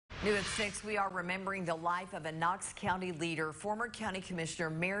New at 6, we are remembering the life of a Knox County leader. Former County Commissioner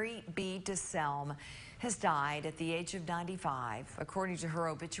Mary B. DeSelm has died at the age of 95. According to her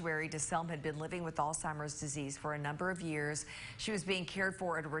obituary, DeSelm had been living with Alzheimer's disease for a number of years. She was being cared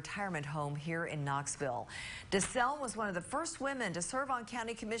for at a retirement home here in Knoxville. DeSelm was one of the first women to serve on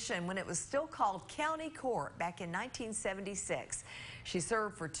County Commission when it was still called County Court back in 1976. She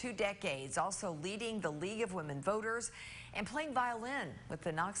served for 2 decades, also leading the League of Women Voters and playing violin with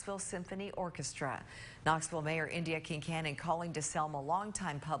the Knoxville Symphony Orchestra. Knoxville Mayor India Kincannon calling DeSelm a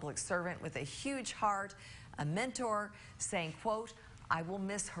longtime public servant with a huge heart, a mentor, saying, quote, "I will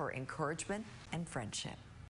miss her encouragement and friendship."